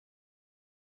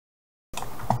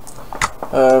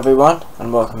Hello everyone,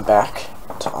 and welcome back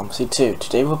to OMSI 2.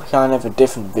 Today will be kind of a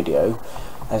different video,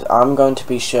 as I'm going to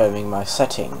be showing my my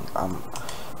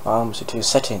OMSI 2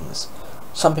 settings.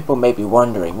 Some people may be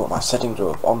wondering what my settings are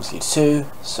with OMSI 2,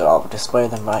 so I'll display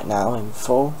them right now in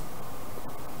full.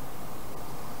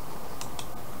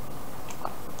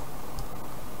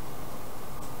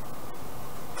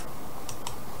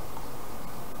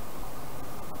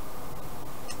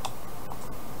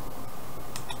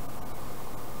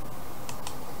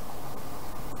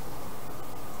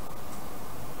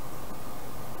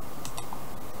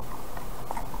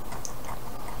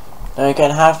 Now you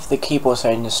can have the keyboard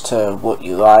settings to what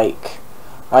you like.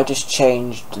 I just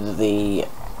changed the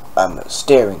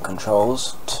steering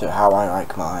controls to how I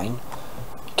like mine.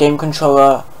 Game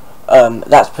controller,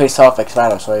 that's pretty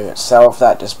self-explanatory itself.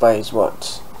 That displays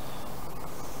what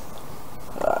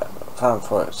found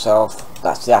for itself.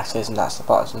 That's the axis and that's the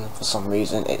button. For some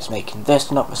reason it's making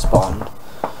this not respond.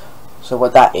 So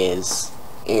what that is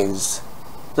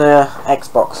the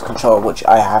Xbox controller, which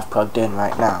I have plugged in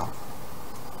right now.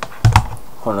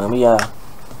 Hold on, let me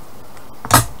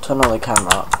turn on the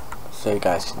camera up so you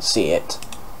guys can see it.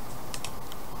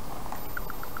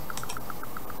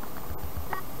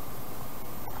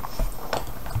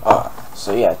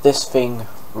 So yeah, this thing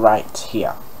right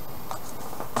here.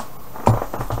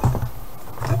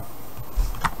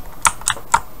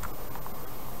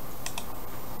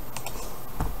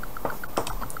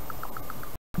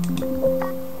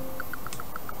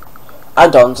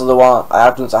 Add-ons are the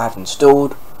add-ons I have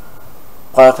installed.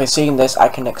 But if I've seen this, I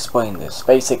can explain this.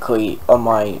 Basically, on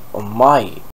my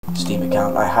Steam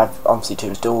account, I have OMSI 2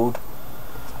 installed.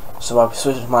 So I've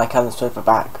switched my account and switched it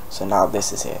back. So now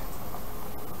this is here.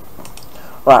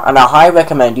 Right, and I highly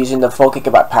recommend using the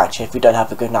 4GB patch if you don't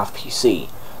have a good enough PC.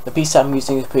 The PC I'm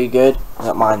using is pretty good,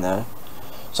 not mine though.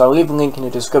 So I'll leave a link in the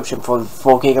description for the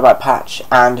 4GB patch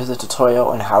and the tutorial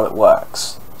on how it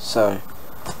works. So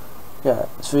yeah,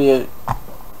 this video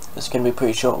is going to be a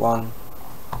pretty short one.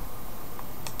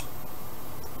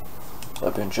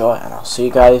 Hope you enjoy, and I'll see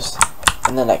you guys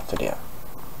in the next video.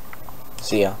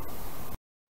 See ya.